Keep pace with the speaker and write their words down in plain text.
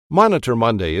Monitor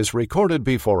Monday is recorded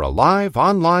before a live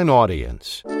online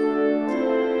audience.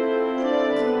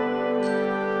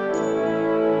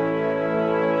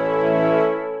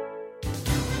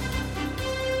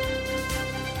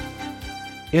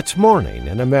 It's morning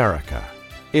in America.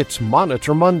 It's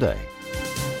Monitor Monday.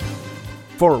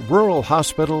 For rural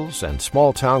hospitals and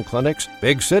small-town clinics,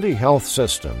 big city health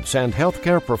systems, and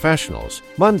healthcare professionals,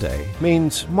 Monday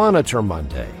means Monitor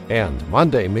Monday. And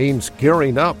Monday means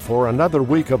gearing up for another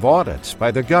week of audits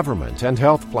by the government and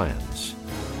health plans.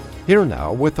 Here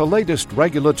now with the latest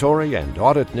regulatory and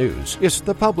audit news is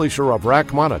the publisher of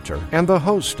RACmonitor and the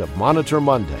host of Monitor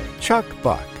Monday, Chuck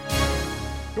Buck.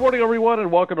 Good morning, everyone,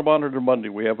 and welcome to Monitor Monday.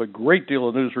 We have a great deal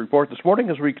of news to report this morning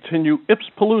as we continue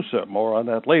IPS-Palooza. More on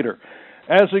that later.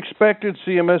 As expected,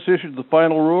 CMS issued the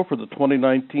final rule for the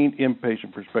 2019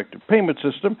 Inpatient Prospective Payment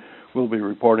System. We'll be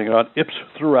reporting on IPS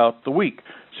throughout the week.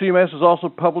 CMS has also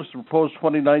published the proposed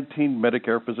 2019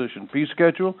 Medicare Physician Fee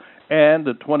Schedule and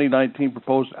the 2019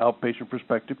 proposed Outpatient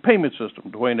Prospective Payment System.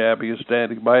 Duane Abbey is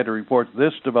standing by to report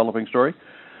this developing story.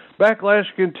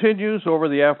 Backlash continues over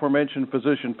the aforementioned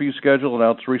Physician Fee Schedule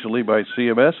announced recently by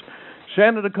CMS.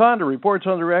 Shannon DeConda reports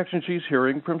on the reaction she's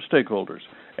hearing from stakeholders.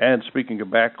 And speaking of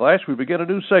backlash, we begin a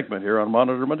new segment here on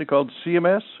Monitor Monday called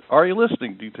CMS. Are you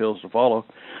listening? Details to follow.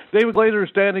 David Glaser is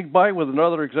standing by with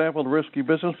another example of risky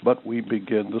business, but we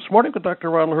begin this morning with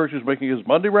Dr. Ronald Hirsch, who's making his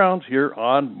Monday rounds here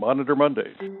on Monitor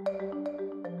Monday.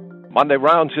 Monday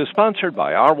Rounds is sponsored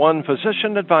by R1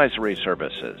 Physician Advisory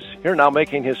Services. Here now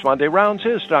making his Monday rounds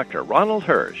is Dr. Ronald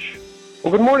Hirsch.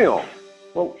 Well, good morning, all.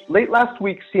 Well, late last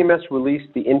week, CMS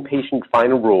released the inpatient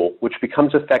final rule, which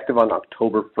becomes effective on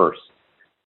October 1st.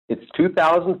 It's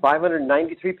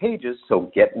 2,593 pages, so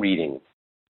get reading.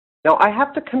 Now, I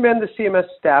have to commend the CMS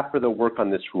staff for their work on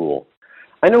this rule.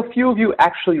 I know few of you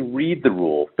actually read the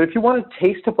rule, but if you want a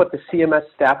taste of what the CMS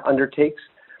staff undertakes,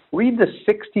 read the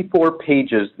 64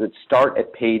 pages that start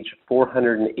at page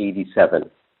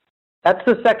 487. That's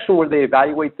the section where they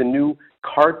evaluate the new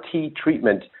CAR-T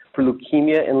treatment for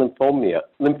leukemia and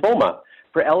lymphoma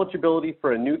for eligibility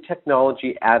for a new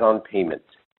technology add-on payment.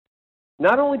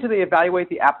 Not only do they evaluate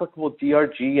the applicable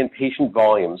DRG and patient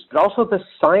volumes, but also the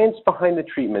science behind the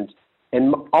treatment,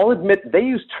 and I'll admit they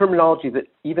use terminology that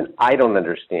even I don't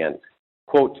understand.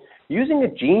 Quote, using a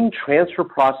gene transfer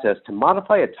process to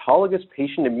modify autologous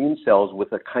patient immune cells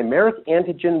with a chimeric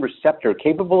antigen receptor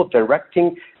capable of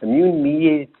directing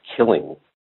immune-mediated killing.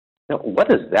 Now, what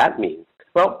does that mean?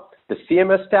 Well, the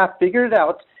CMS staff figured it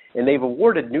out, and they've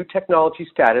awarded new technology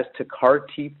status to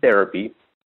CAR-T therapy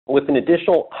with an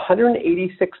additional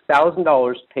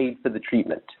 $186,000 paid for the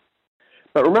treatment.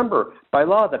 But remember, by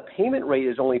law, the payment rate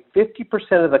is only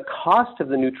 50% of the cost of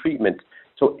the new treatment,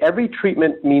 so every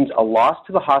treatment means a loss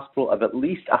to the hospital of at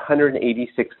least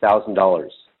 $186,000.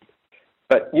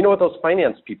 But you know what those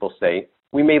finance people say?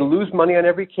 We may lose money on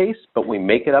every case, but we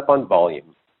make it up on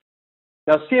volume.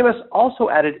 Now, CMS also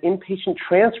added inpatient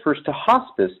transfers to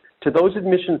hospice to those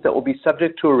admissions that will be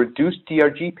subject to a reduced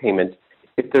DRG payment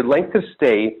if their length of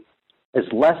stay is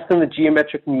less than the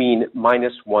geometric mean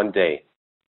minus 1 day.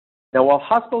 Now, while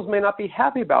hospitals may not be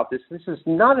happy about this, this is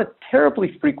not a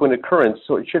terribly frequent occurrence,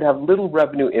 so it should have little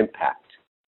revenue impact.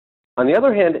 On the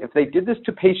other hand, if they did this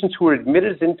to patients who were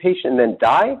admitted as inpatient and then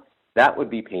die, that would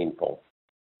be painful.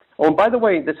 Oh, and by the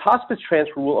way, this hospice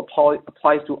transfer rule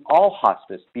applies to all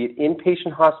hospice, be it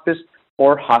inpatient hospice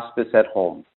or hospice at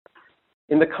home.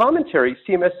 In the commentary,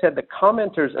 CMS said the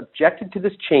commenters objected to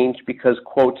this change because,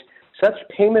 quote, such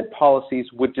payment policies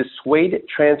would dissuade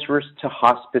transfers to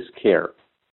hospice care.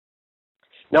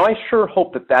 Now, I sure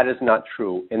hope that that is not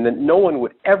true and that no one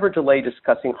would ever delay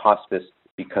discussing hospice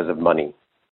because of money.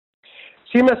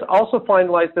 CMS also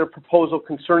finalized their proposal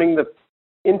concerning the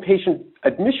inpatient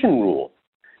admission rule.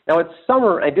 Now, it's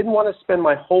summer. I didn't want to spend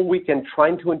my whole weekend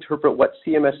trying to interpret what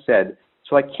CMS said,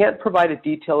 so I can't provide a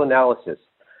detailed analysis.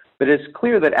 But it's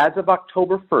clear that as of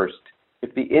October 1st,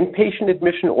 if the inpatient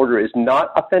admission order is not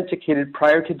authenticated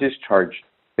prior to discharge,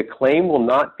 the claim will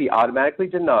not be automatically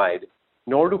denied,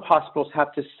 nor do hospitals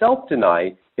have to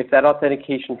self-deny if that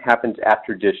authentication happens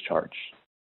after discharge.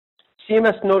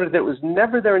 CMS noted that it was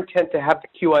never their intent to have the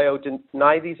QIO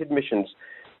deny these admissions,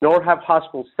 nor have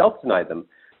hospitals self-deny them,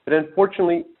 but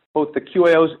unfortunately, both the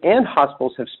QIOs and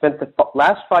hospitals have spent the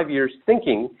last 5 years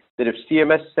thinking that if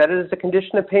CMS set it as a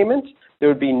condition of payment, there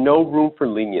would be no room for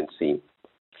leniency.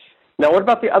 Now, what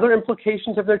about the other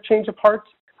implications of their change of heart?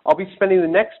 I'll be spending the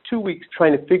next 2 weeks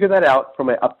trying to figure that out for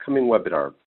my upcoming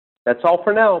webinar. That's all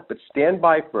for now, but stand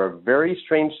by for a very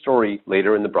strange story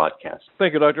later in the broadcast.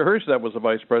 Thank you, Dr. Hirsch. That was the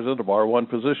Vice President of R1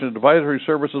 Physician Advisory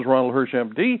Services, Ronald Hirsch,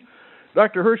 MD.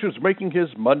 Dr. Hirsch is making his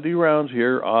Monday rounds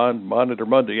here on Monitor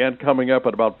Monday, and coming up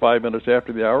at about 5 minutes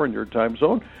after the hour in your time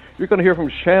zone, you're going to hear from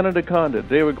Shannon DeConda,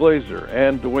 David Glaser,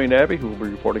 and Duane Abbey, who will be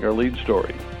reporting our lead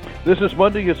story. This is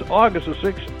Monday, it's August the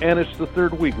 6th, and it's the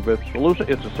third week of IPSPalooza.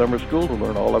 It's a summer school to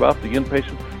learn all about the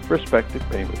Inpatient Prospective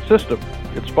Payment System.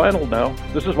 It's final now.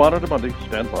 This is Monitor Monday.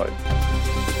 Stand by.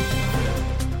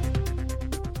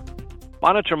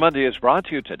 Monitor Monday is brought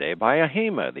to you today by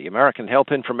AHIMA, the American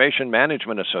Health Information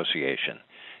Management Association.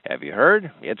 Have you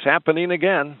heard? It's happening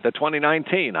again. The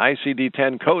 2019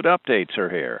 ICD-10 code updates are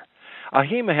here.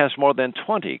 AHIMA has more than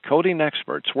 20 coding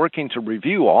experts working to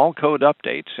review all code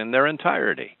updates in their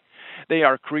entirety. They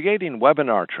are creating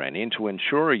webinar training to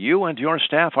ensure you and your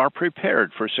staff are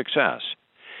prepared for success.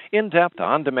 In-depth,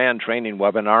 on-demand training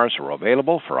webinars are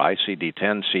available for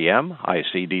ICD-10-CM,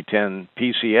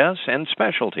 ICD-10-PCS, and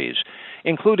specialties,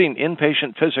 including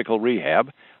inpatient physical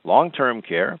rehab, long-term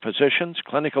care, physicians,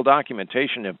 clinical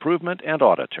documentation improvement, and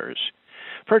auditors.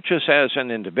 Purchase as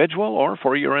an individual or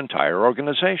for your entire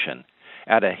organization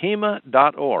at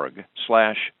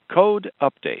ahima.org/code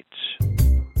updates.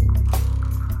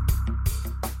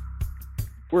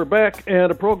 We're back,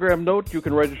 and a program note, you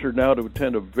can register now to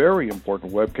attend a very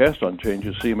important webcast on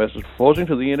changes CMS is proposing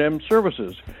to the E&M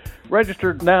services.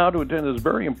 Register now to attend this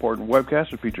very important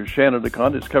webcast. It features Shannon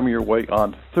DeConda. It's coming your way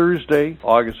on Thursday,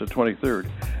 August the 23rd.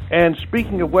 And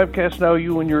speaking of webcasts, now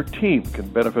you and your team can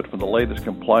benefit from the latest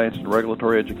compliance and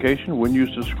regulatory education when you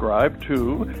subscribe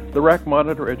to the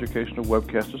RACmonitor Educational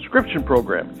Webcast Subscription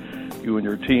Program. You and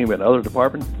your team and other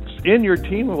departments in your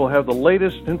team will have the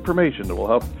latest information that will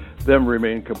help them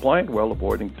remain compliant while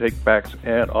avoiding take-backs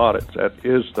and audits. That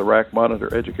is the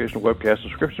RACmonitor Educational Webcast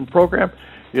Subscription Program.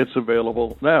 It's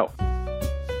available now.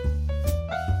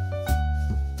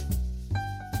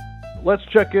 Let's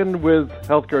check in with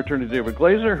healthcare attorney David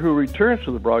Glaser, who returns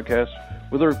to the broadcast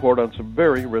with a report on some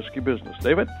very risky business.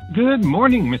 David? Good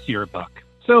morning, Monsieur Buck.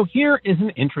 So here is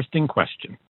an interesting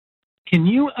question. Can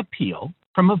you appeal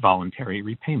from a voluntary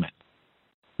repayment?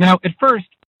 Now, at first,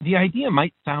 the idea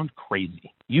might sound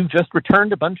crazy. You've just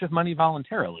returned a bunch of money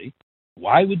voluntarily.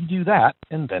 Why would you do that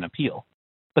and then appeal?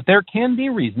 But there can be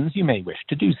reasons you may wish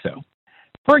to do so.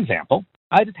 For example,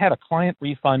 I just had a client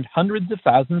refund hundreds of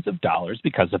thousands of dollars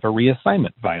because of a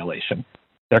reassignment violation.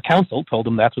 Their counsel told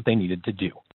them that's what they needed to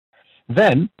do.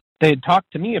 Then they had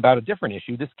talked to me about a different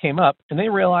issue. This came up, and they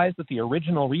realized that the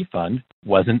original refund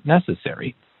wasn't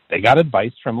necessary. They got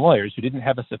advice from lawyers who didn't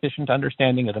have a sufficient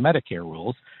understanding of the Medicare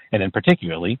rules, and in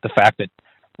particularly the fact that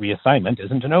reassignment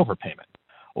isn't an overpayment.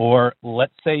 Or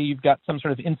let's say you've got some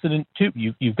sort of incident too.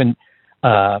 You've been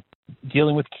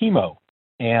dealing with chemo,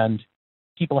 and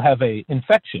people have an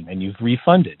infection, and you've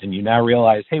refunded, and you now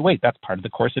realize, hey, wait, that's part of the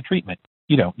course of treatment.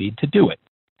 You don't need to do it.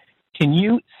 Can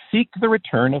you seek the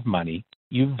return of money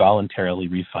you've voluntarily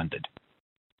refunded?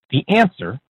 The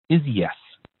answer is yes.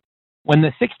 When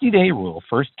the 60-day rule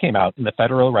first came out in the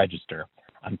Federal Register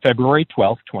on February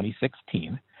 12,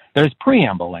 2016, there's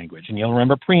preamble language, and you'll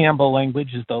remember preamble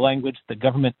language is the language the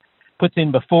government puts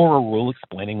in before a rule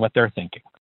explaining what they're thinking.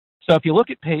 So if you look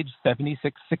at page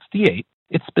 7668,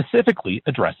 it specifically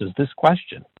addresses this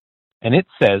question. And it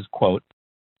says, quote,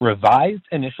 revised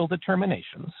initial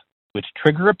determinations, which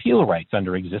trigger appeal rights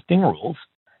under existing rules,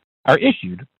 are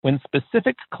issued when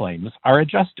specific claims are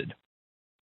adjusted.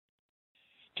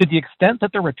 To the extent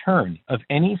that the return of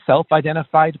any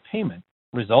self-identified payment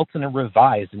results in a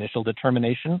revised initial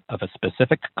determination of a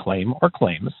specific claim or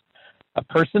claims, a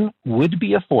person would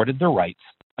be afforded the rights,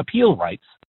 appeal rights,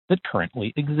 that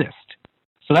currently exist.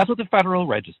 So that's what the Federal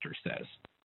Register says.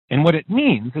 And what it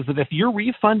means is that if you're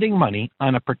refunding money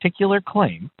on a particular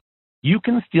claim, you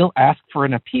can still ask for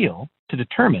an appeal to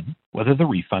determine whether the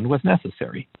refund was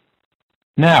necessary.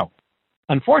 Now,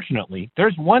 unfortunately,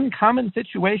 there's one common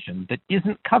situation that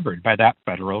isn't covered by that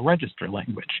Federal Register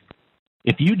language.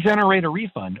 If you generate a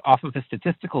refund off of a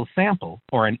statistical sample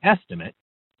or an estimate,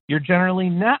 you're generally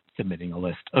not submitting a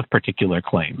list of particular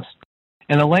claims.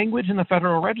 And the language in the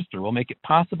Federal Register will make it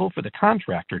possible for the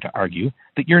contractor to argue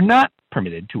that you're not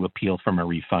permitted to appeal from a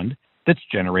refund that's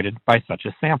generated by such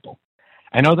a sample.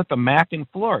 I know that the MAC in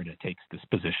Florida takes this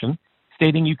position,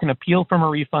 stating you can appeal from a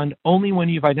refund only when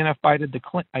you've identified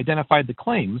the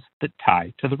claims that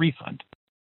tie to the refund.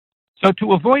 So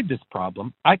to avoid this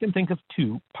problem, I can think of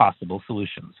two possible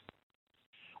solutions.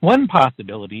 One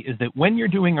possibility is that when you're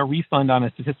doing a refund on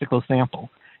a statistical sample,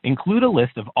 include a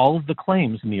list of all of the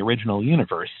claims in the original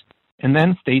universe, and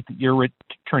then state that you're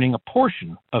returning a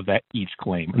portion of that each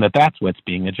claim, and that that's what's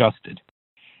being adjusted.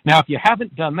 Now, if you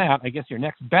haven't done that, I guess your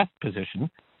next best position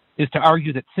is to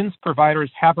argue that since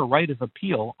providers have a right of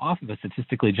appeal off of a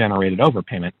statistically generated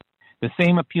overpayment, the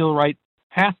same appeal right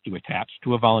has to attach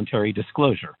to a voluntary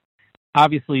disclosure.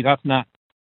 Obviously, that's not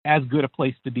as good a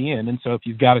place to be in, and so if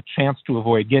you've got a chance to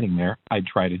avoid getting there, I'd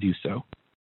try to do so.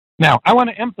 Now, I want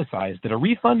to emphasize that a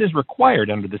refund is required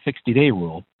under the 60-day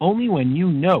rule only when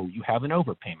you know you have an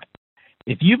overpayment.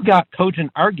 If you've got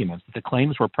cogent arguments that the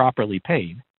claims were properly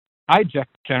paid, I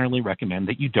generally recommend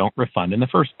that you don't refund in the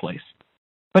first place.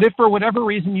 But if for whatever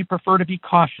reason you prefer to be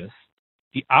cautious,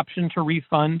 the option to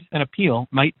refund and appeal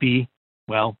might be,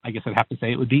 well, I guess I'd have to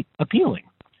say it would be appealing.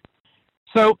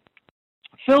 So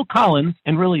Phil Collins,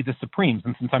 and really the Supremes,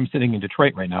 and since I'm sitting in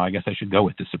Detroit right now, I guess I should go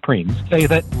with the Supremes, say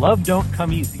that love don't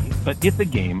come easy, but it's a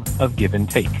game of give and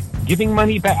take. Giving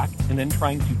money back and then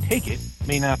trying to take it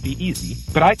may not be easy,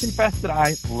 but I confess that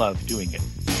I love doing it.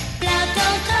 Love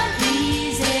don't come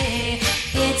easy.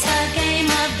 It's a game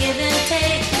of give and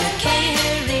take. You can't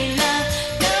hurry love.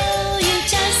 No, you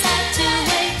just have to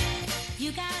wait.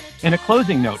 You gotta. And a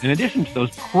closing note, in addition to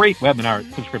those great webinar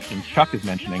subscriptions Chuck is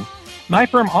mentioning, my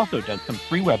firm also does some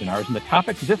free webinars, and the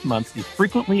topic this month is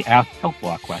frequently asked health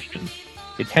law questions.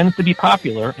 It tends to be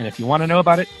popular, and if you want to know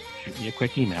about it, shoot me a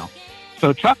quick email.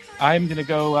 So, Chuck, I'm going to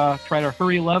go try to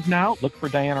hurry love now, look for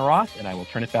Diana Ross, and I will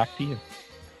turn it back to you.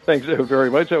 Thanks very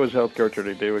much. That was healthcare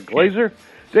attorney David Glaser.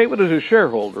 David is a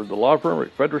shareholder of the law firm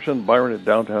at Fredrikson Byron in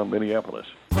downtown Minneapolis.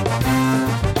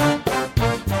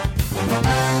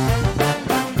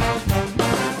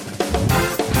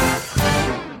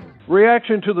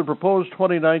 Reaction to the proposed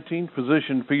 2019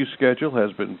 physician fee schedule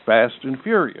has been fast and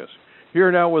furious. Here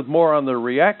now with more on the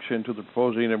reaction to the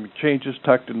proposed changes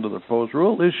tucked into the proposed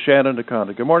rule is Shannon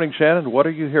DeConda. Good morning, Shannon. What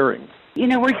are you hearing? You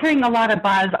know, we're hearing a lot of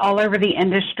buzz all over the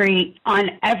industry on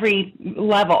every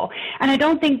level. And I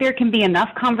don't think there can be enough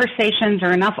conversations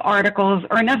or enough articles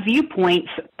or enough viewpoints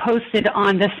posted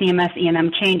on the CMS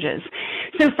E&M changes.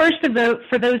 So first of all,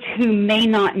 for those who may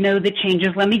not know the changes,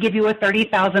 let me give you a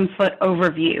 30,000-foot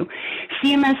overview.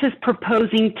 CMS is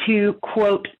proposing to,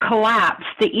 quote, collapse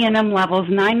the E&M levels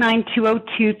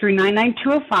 99202 through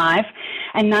 99205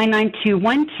 and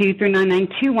 99212 through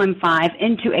 99215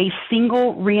 into a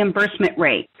single reimbursement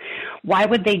rate. Why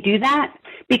would they do that?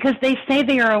 Because they say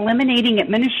they are eliminating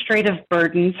administrative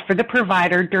burdens for the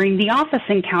provider during the office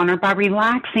encounter by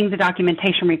relaxing the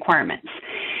documentation requirements.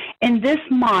 In this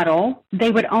model,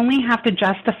 they would only have to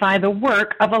justify the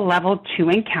work of a level 2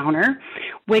 encounter,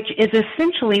 which is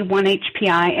essentially one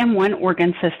HPI and one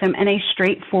organ system and a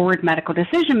straightforward medical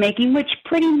decision making, which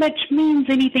pretty much means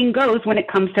anything goes when it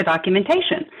comes to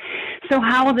documentation. So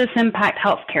how will this impact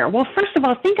healthcare? Well, first of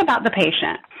all, think about the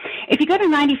patient. If you go to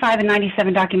 95 and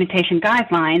 97 documentation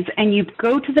guidelines and you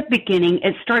go to the beginning,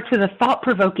 it starts with a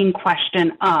thought-provoking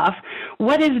question of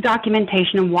what is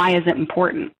documentation and why is it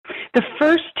important? The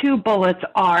first two bullets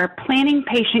are planning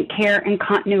patient care and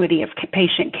continuity of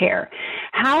patient care.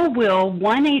 How will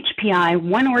one HPI,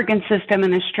 one organ system,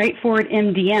 and a straightforward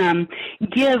MDM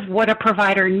give what a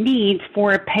provider needs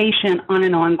for a patient on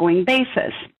an ongoing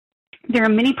basis? There are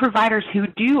many providers who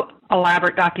do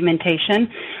elaborate documentation,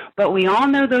 but we all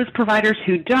know those providers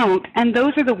who don't, and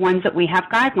those are the ones that we have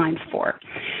guidelines for.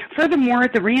 Furthermore,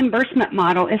 the reimbursement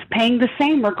model is paying the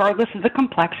same regardless of the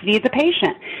complexity of the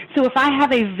patient. So if I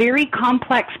have a very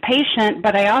complex patient,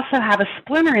 but I also have a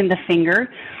splinter in the finger,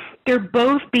 they're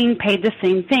both being paid the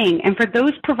same thing. And for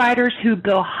those providers who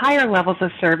bill higher levels of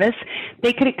service,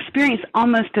 they could experience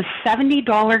almost a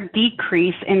 $70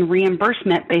 decrease in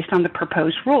reimbursement based on the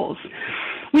proposed rules.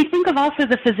 We think of also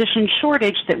the physician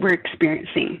shortage that we're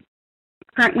experiencing.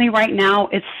 Currently, right now,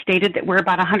 it's stated that we're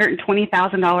about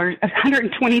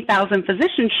 120,000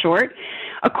 physicians short.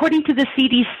 According to the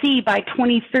CDC, by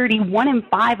 2030, 1 in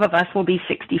 5 of us will be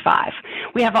 65.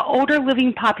 We have an older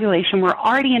living population. We're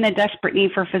already in a desperate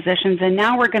need for physicians, and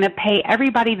now we're going to pay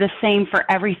everybody the same for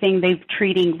everything they're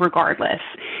treating regardless.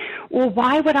 Well,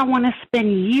 why would I want to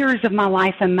spend years of my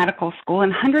life in medical school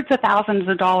and hundreds of thousands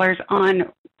of dollars on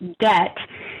debt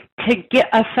to get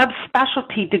a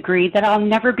subspecialty degree that I'll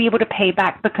never be able to pay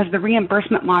back because the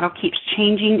reimbursement model keeps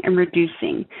changing and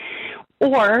reducing?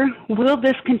 Or will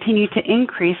this continue to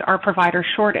increase our provider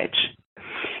shortage?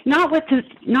 Not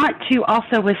to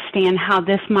also withstand how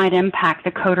this might impact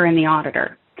the coder and the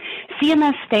auditor.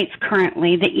 CMS states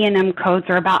currently the E&M codes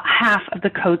are about half of the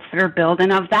codes that are billed,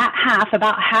 and of that half,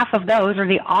 about half of those are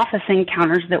the office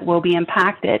encounters that will be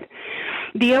impacted.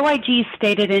 The OIG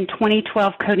stated in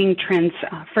 2012 coding trends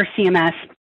for CMS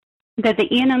that the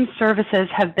E&M services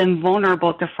have been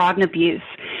vulnerable to fraud and abuse,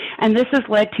 and this has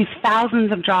led to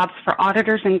thousands of jobs for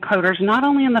auditors and coders, not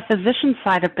only on the physician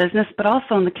side of business, but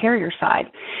also on the carrier side.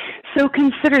 So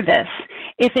consider this.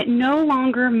 If it no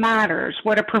longer matters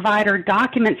what a provider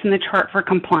documents in the chart for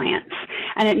compliance,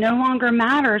 and it no longer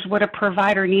matters what a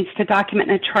provider needs to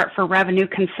document in a chart for revenue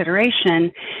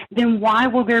consideration, then why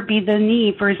will there be the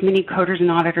need for as many coders and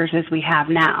auditors as we have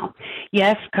now?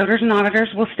 Yes, coders and auditors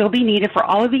will still be needed for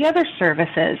all of the other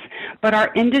services, but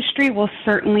our industry will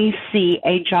certainly see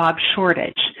a job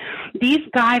shortage. These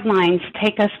guidelines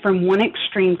take us from one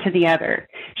extreme to the other.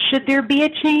 Should there be a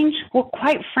change? Well,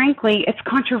 quite frankly, it's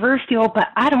controversial, but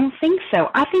I don't think so.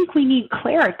 I think we need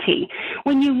clarity.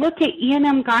 When you look at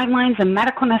E&M guidelines and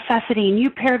medical necessity and you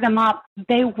pair them up,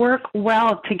 they work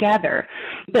well together.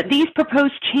 But these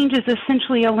proposed changes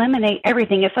essentially eliminate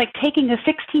everything. It's like taking a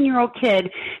 16-year-old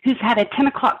kid who's had a 10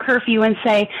 o'clock curfew and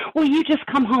say, well, you just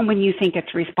come home when you think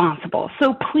it's responsible.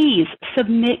 So please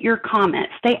submit your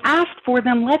comments. They asked for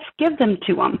them. Let's give them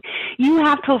to them. You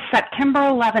have till September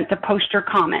 11th to post your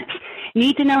comments.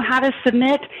 Need to know how to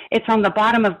submit? It's on the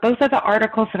bottom of both of the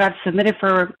articles that I've submitted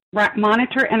for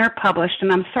RACmonitor and are published. And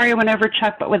I'm sorry I went over,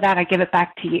 Chuck, but with that, I give it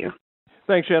back to you.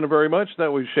 Thanks, Shannon, very much.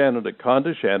 That was Shannon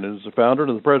DeConda. Shannon is the founder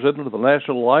and the president of the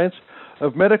National Alliance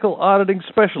of Medical Auditing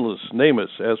Specialists,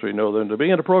 NAMUS, as we know them to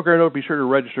be. And a program note, be sure to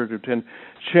register to attend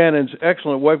Shannon's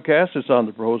excellent webcast. It's on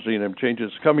the proposed E&M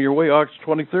changes coming your way August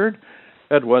 23rd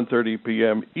at 1:30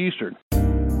 p.m. Eastern.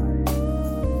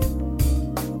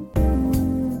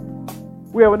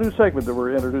 We have a new segment that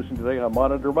we're introducing today on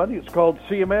Monitor Monday. It's called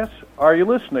CMS, Are You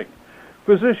Listening?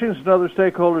 Physicians and other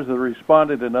stakeholders have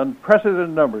responded in unprecedented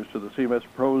numbers to the CMS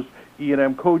proposed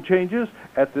E&M code changes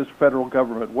at this federal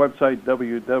government website,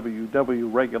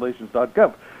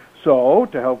 www.regulations.gov. So,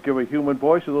 to help give a human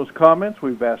voice to those comments,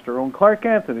 we've asked our own Clark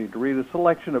Anthony to read a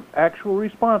selection of actual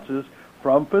responses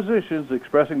from physicians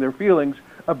expressing their feelings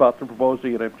about the proposed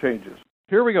E&M changes.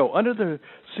 Here we go. Under the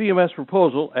CMS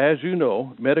proposal, as you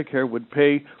know, Medicare would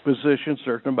pay physicians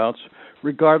certain amounts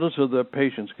regardless of the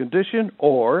patient's condition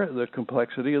or the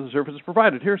complexity of the services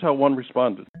provided. Here's how one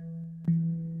responded.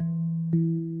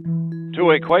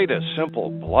 To equate a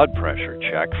simple blood pressure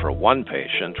check for one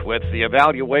patient with the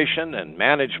evaluation and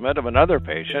management of another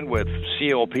patient with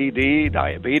COPD,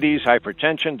 diabetes,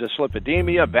 hypertension,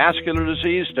 dyslipidemia, vascular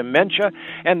disease, dementia,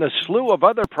 and the slew of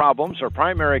other problems a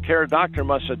primary care doctor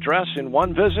must address in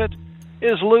one visit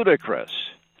is ludicrous.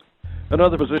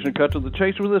 Another physician cut to the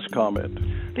chase with this comment.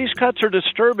 These cuts are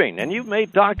disturbing, and you've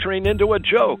made doctoring into a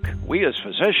joke. We as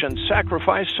physicians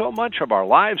sacrifice so much of our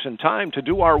lives and time to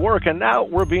do our work, and now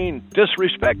we're being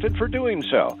disrespected for doing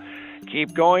so.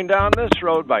 Keep going down this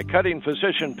road by cutting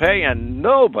physician pay, and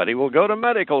nobody will go to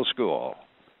medical school.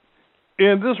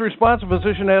 In this response, a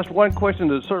physician asked one question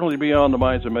that's certainly beyond the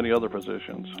minds of many other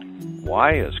physicians.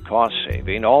 Why is cost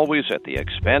saving always at the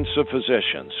expense of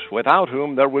physicians, without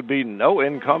whom there would be no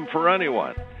income for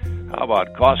anyone? How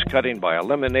about cost cutting by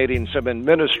eliminating some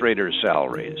administrators'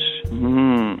 salaries?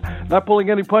 Not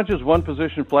pulling any punches, one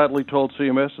physician flatly told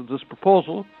CMS that this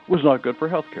proposal was not good for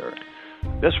health care.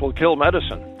 This will kill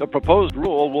medicine. The proposed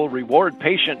rule will reward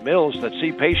patient mills that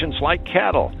see patients like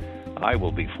cattle. I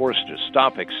will be forced to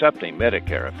stop accepting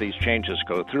Medicare if these changes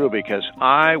go through because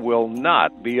I will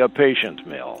not be a patient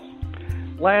mill.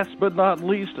 Last but not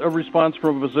least, a response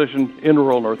from a physician in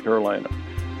rural North Carolina.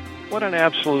 What an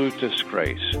absolute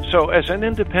disgrace. So, as an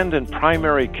independent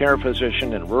primary care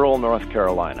physician in rural North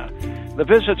Carolina, the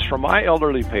visits for my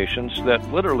elderly patients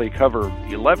that literally cover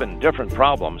 11 different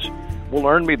problems will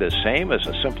earn me the same as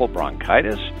a simple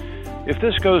bronchitis. If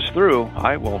this goes through,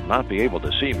 I will not be able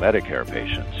to see Medicare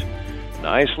patients.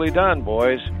 Nicely done,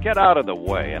 boys. Get out of the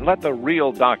way and let the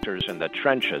real doctors in the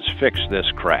trenches fix this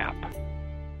crap.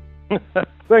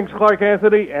 Thanks, Clark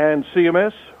Anthony and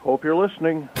CMS. Hope you're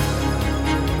listening.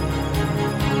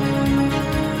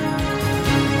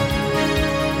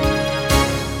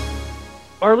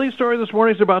 Our lead story this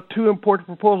morning is about two important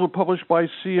proposals published by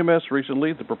CMS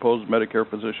recently, the proposed Medicare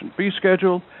Physician Fee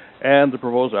Schedule and the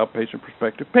proposed Outpatient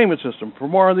Prospective Payment System. For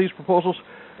more on these proposals,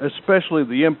 especially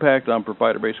the impact on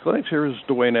provider-based clinics, here is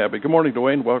Duane Abbey. Good morning,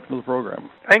 Duane. Welcome to the program.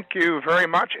 Thank you very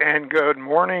much, and good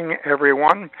morning,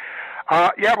 everyone.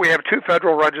 We have two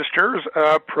federal registers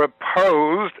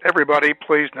proposed. Everybody,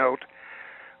 please note,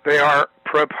 they are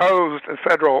proposed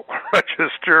federal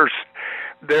registers.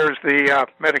 There's the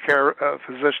Medicare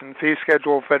Physician Fee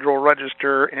Schedule Federal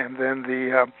Register, and then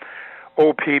the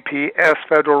OPPS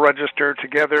Federal Register.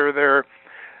 Together, they're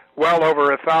well over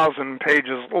 1,000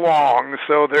 pages long,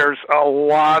 so there's a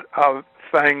lot of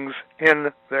things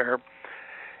in there.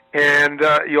 And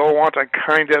you'll want to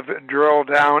kind of drill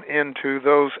down into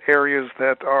those areas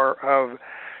that are of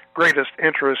greatest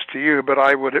interest to you, but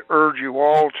I would urge you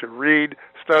all to read,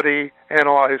 study,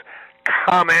 analyze,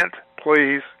 comment,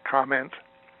 please, comment.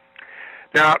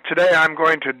 Now, today I'm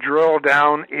going to drill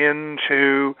down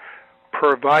into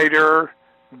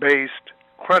provider-based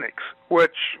clinics,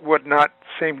 which would not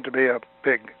seem to be a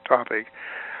big topic.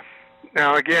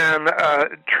 Now, again,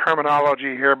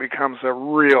 terminology here becomes a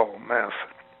real mess.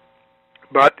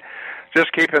 But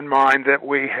just keep in mind that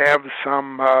we have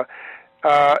some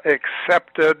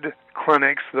accepted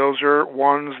clinics. Those are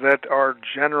ones that are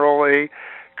generally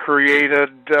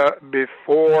created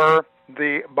before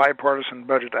the Bipartisan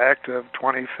Budget Act of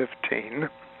 2015.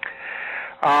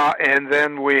 And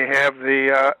then we have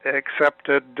the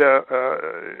accepted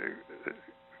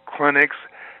clinics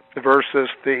versus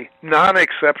the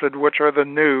non-accepted, which are the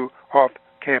new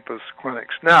off-campus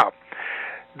clinics. Now,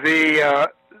 the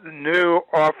new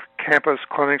off-campus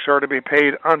clinics are to be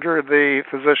paid under the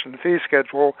Physician Fee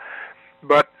Schedule,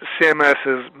 but CMS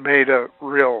has made a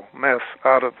real mess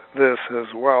out of this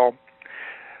as well.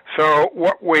 So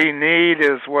what we need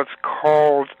is what's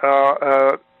called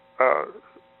an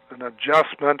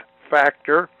adjustment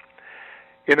factor.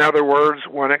 In other words,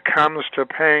 when it comes to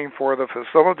paying for the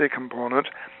facility component,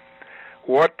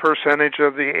 what percentage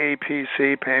of the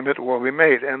APC payment will be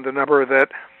made? And the number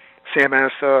that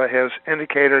CMS has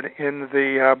indicated in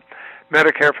the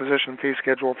Medicare Physician Fee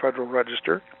Schedule Federal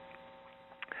Register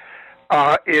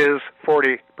is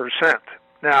 40%.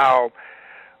 Now,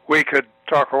 we could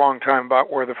talk a long time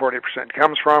about where the 40%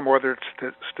 comes from, whether it's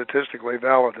statistically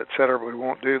valid, et cetera. We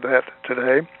won't do that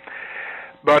today.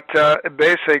 But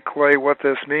basically what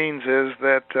this means is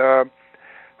that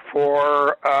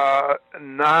for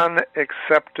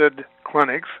non-accepted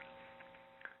clinics,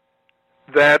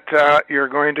 that you're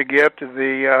going to get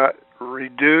the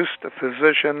reduced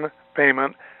physician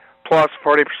payment plus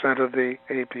 40% of the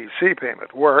APC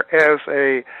payment, whereas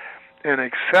an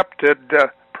accepted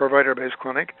provider-based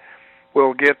clinic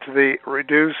will get the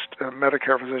reduced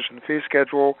Medicare Physician Fee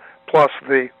Schedule plus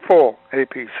the full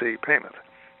APC payment.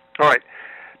 All right,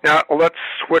 now let's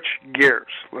switch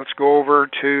gears. Let's go over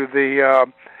to the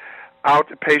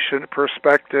Outpatient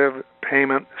Prospective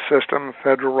Payment System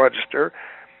Federal Register.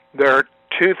 There are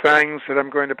two things that I'm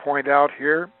going to point out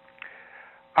here.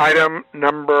 Item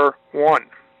number one.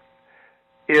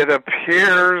 It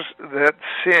appears that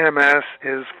CMS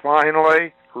is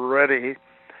finally ready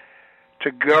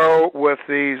to go with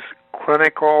these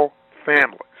clinical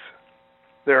families.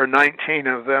 There are 19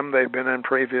 of them. They've been in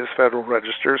previous federal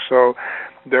registers, so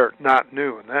they're not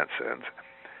new in that sense.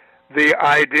 The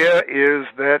idea is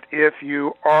that if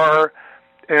you are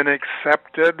an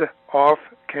accepted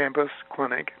off-campus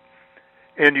clinic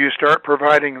and you start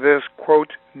providing this,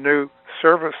 quote, new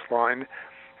service line,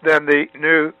 then the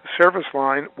new service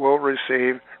line will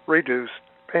receive reduced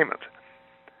payment.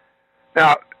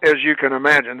 Now, as you can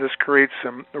imagine, this creates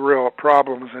some real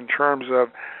problems in terms of,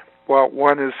 well,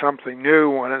 when is something new,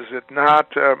 when is it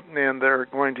not, and they're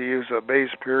going to use a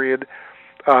base period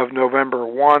of November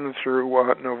 1 through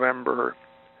November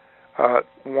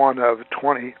 1 of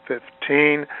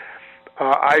 2015.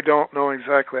 I don't know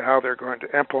exactly how they're going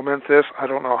to implement this. I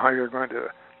don't know how you're going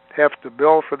to have to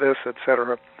bill for this,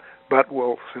 etc., but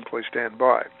we'll simply stand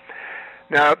by.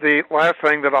 Now, the last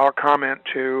thing that I'll comment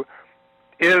to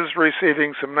is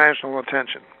receiving some national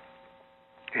attention.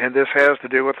 And this has to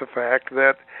do with the fact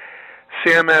that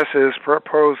CMS is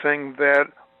proposing that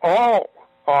all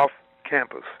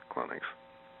off-campus clinics,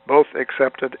 both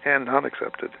accepted and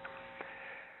non-accepted,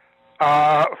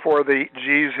 for the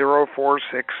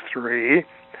G0463,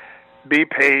 be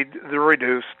paid the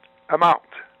reduced amount.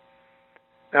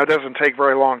 Now, it doesn't take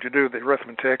very long to do the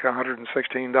arithmetic.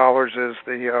 $116 is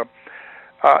the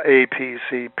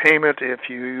APC payment. If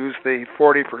you use the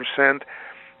 40%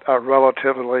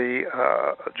 relatively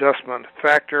adjustment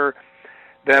factor,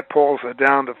 that pulls it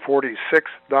down to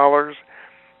 $46,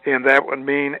 and that would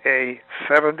mean a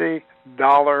 $70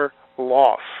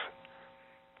 loss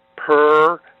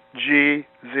per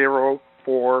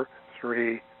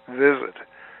G043 visit.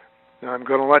 Now, I'm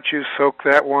going to let you soak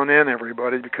that one in,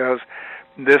 everybody, because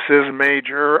this is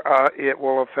major. It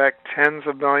will affect tens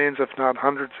of millions, if not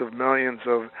hundreds of millions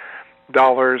of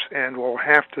dollars, and we'll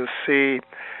have to see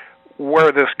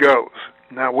where this goes.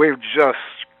 Now, we've just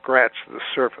scratched the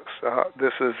surface.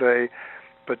 This is a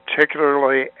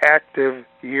particularly active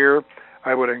year.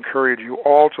 I would encourage you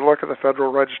all to look at the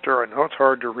Federal Register. I know it's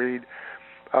hard to read,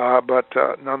 but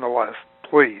nonetheless,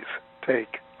 please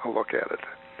take a look at it.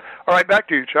 All right, back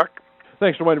to you, Chuck.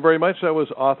 Thanks, Duane, very much. That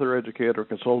was author, educator,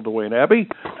 consultant Duane Abbey.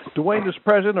 Duane is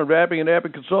president of Abbey and Abbey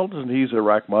Consulting, and he's a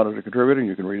RACmonitor contributor.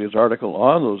 You can read his article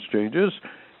on those changes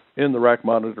in the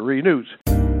RACmonitor E-News.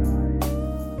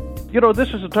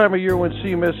 This is the time of year when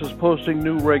CMS is posting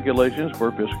new regulations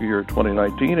for fiscal year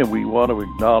 2019, and we want to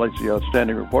acknowledge the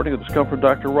outstanding reporting that's come from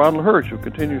Dr. Ronald Hirsch, who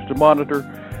continues to monitor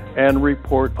and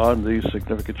report on these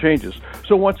significant changes.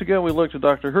 So once again, we look to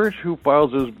Dr. Hirsch, who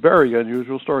files this very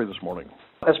unusual story this morning.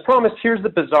 As promised, here's the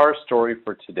bizarre story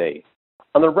for today.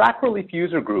 On the RAC Relief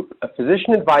User Group, a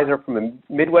physician advisor from a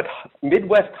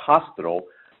Midwest hospital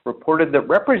reported that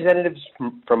representatives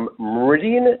from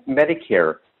Meridian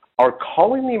Medicare are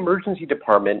calling the emergency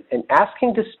department and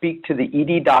asking to speak to the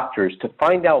ED doctors to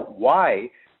find out why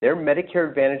their Medicare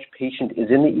Advantage patient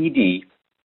is in the ED,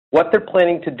 what they're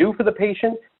planning to do for the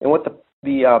patient, and what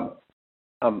the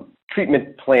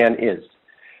treatment plan is.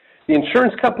 The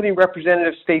insurance company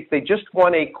representative states they just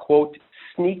want a, quote,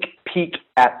 sneak peek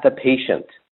at the patient.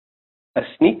 A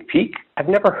sneak peek? I've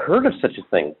never heard of such a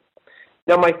thing.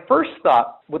 Now, my first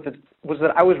thought was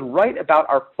that I was right about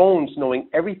our phones knowing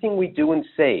everything we do and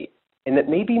say, and that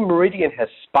maybe Meridian has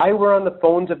spyware on the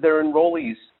phones of their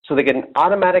enrollees so they get an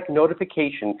automatic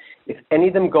notification if any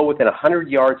of them go within 100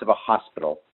 yards of a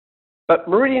hospital. But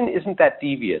Meridian isn't that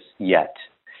devious yet.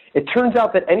 It turns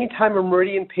out that any time a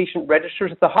Meridian patient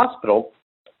registers at the hospital,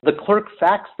 the clerk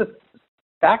fax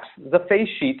the face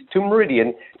sheet to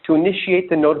Meridian to initiate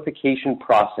the notification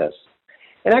process.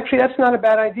 And actually, that's not a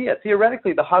bad idea.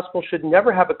 Theoretically, the hospital should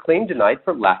never have a claim denied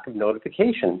for lack of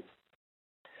notification.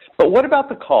 But what about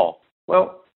the call?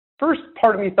 Well, first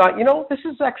part of me thought, this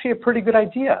is actually a pretty good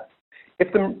idea.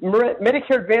 If the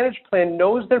Medicare Advantage plan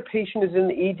knows their patient is in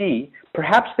the ED,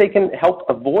 perhaps they can help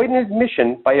avoid an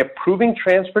admission by approving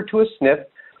transfer to a SNF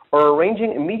or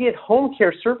arranging immediate home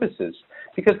care services,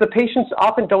 because the patients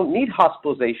often don't need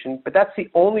hospitalization, but that's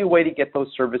the only way to get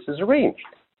those services arranged.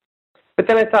 But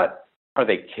then I thought, are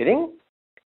they kidding?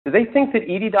 Do they think that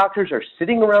ED doctors are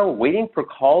sitting around waiting for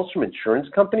calls from insurance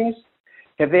companies?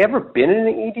 Have they ever been in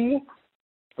an ED?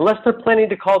 Unless they're planning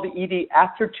to call the ED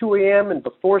after 2 a.m. and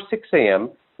before 6 a.m.,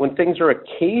 when things are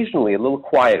occasionally a little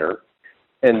quieter,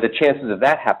 and the chances of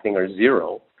that happening are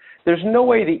zero, there's no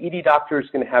way the ED doctor is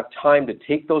going to have time to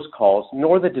take those calls,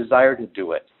 nor the desire to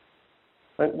do it.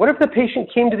 Right? What if the patient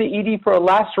came to the ED for a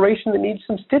laceration that needs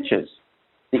some stitches?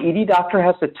 The ED doctor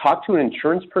has to talk to an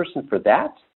insurance person for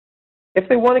that? If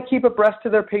they want to keep abreast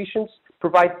of their patients,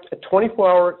 provide a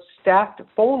 24-hour staffed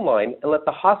phone line and let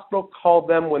the hospital call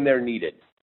them when they're needed.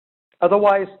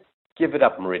 Otherwise, give it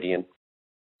up, Meridian.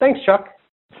 Thanks, Chuck.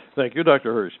 Thank you,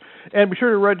 Dr. Hirsch. And be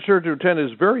sure to register to attend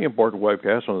this very important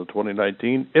webcast on the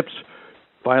 2019 IPS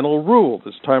Final Rule.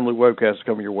 This timely webcast is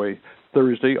coming your way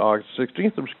Thursday, August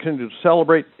 16th. We continue to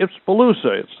celebrate IPS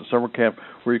Palooza. It's the summer camp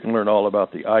where you can learn all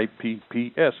about the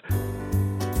IPPS.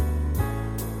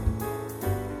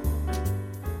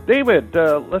 David,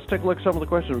 let's take a look at some of the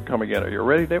questions that are coming in. Are you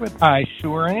ready, David? I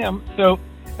sure am. So,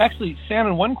 actually,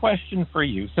 Shannon, one question for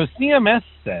you. So CMS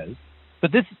says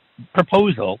that this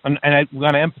proposal, and I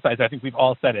want to emphasize, I think we've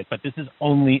all said it, but this is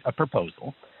only a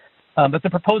proposal, but the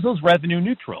proposal is revenue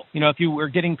neutral. If you were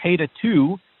getting paid a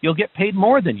 2, you'll get paid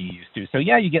more than you used to. So,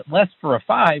 yeah, you get less for a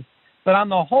 5, but on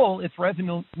the whole, it's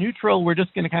revenue neutral. We're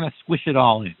just going to kind of squish it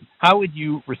all in. How would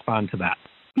you respond to that?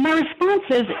 My response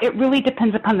is it really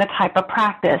depends upon the type of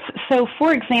practice. So,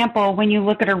 for example, when you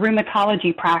look at a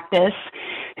rheumatology practice,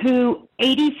 who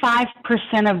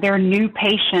 85% of their new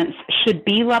patients should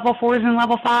be level 4s and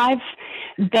level 5s,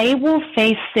 they will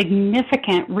face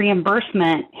significant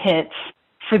reimbursement hits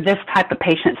for this type of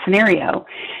patient scenario.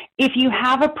 If you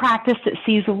have a practice that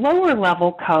sees lower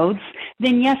level codes,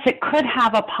 then yes, it could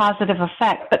have a positive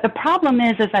effect. But the problem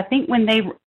is I think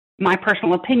my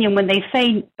personal opinion, when they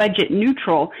say budget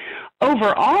neutral,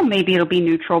 overall maybe it'll be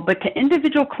neutral, but to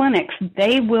individual clinics,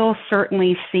 they will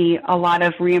certainly see a lot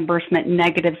of reimbursement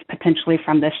negatives potentially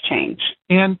from this change.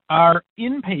 And are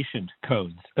inpatient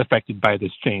codes affected by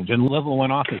this change? And level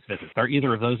 1 office visits, are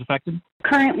either of those affected?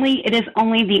 Currently, it is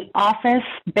only the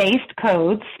office-based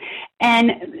codes.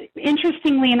 And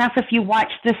interestingly enough, if you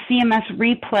watch the CMS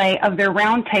replay of their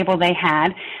roundtable they had,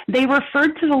 they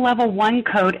referred to the level 1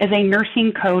 code as a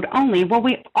nursing code only. Well,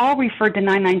 we all referred to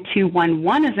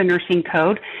 99211 as a nursing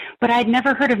code, but I'd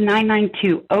never heard of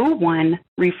 99201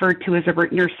 referred to as a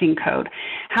nursing code.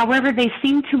 However, they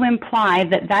seem to imply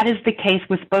that that is the case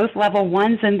with both level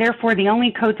 1s, and therefore the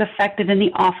only codes affected in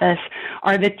the office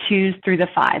are the 2s through the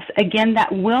 5s. Again,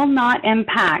 that will not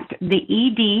impact the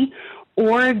ED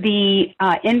or the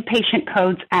inpatient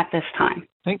codes at this time.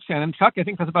 Thanks, Shannon. Chuck, I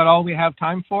think that's about all we have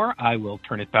time for. I will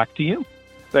turn it back to you.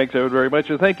 Thanks, David, very much.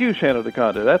 And thank you, Shannon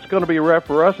DeConda. That's going to be a wrap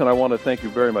for us, and I want to thank you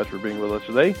very much for being with us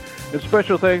today. And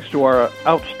special thanks to our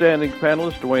outstanding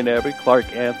panelists, Duane Abbey,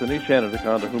 Clark Anthony, Shannon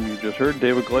DeConda, whom you just heard,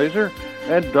 David Glaser,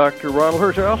 and Dr. Ronald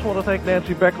Hirsch. I also want to thank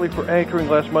Nancy Beckley for anchoring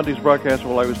last Monday's broadcast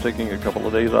while I was taking a couple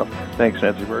of days off. Thanks,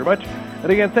 Nancy, very much.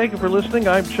 And again, thank you for listening.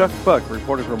 I'm Chuck Buck,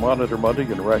 reporting for Monitor Monday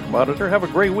and RACmonitor. Have a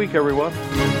great week, everyone.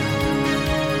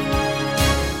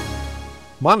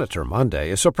 Monitor Monday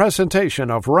is a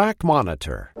presentation of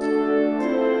RACmonitor.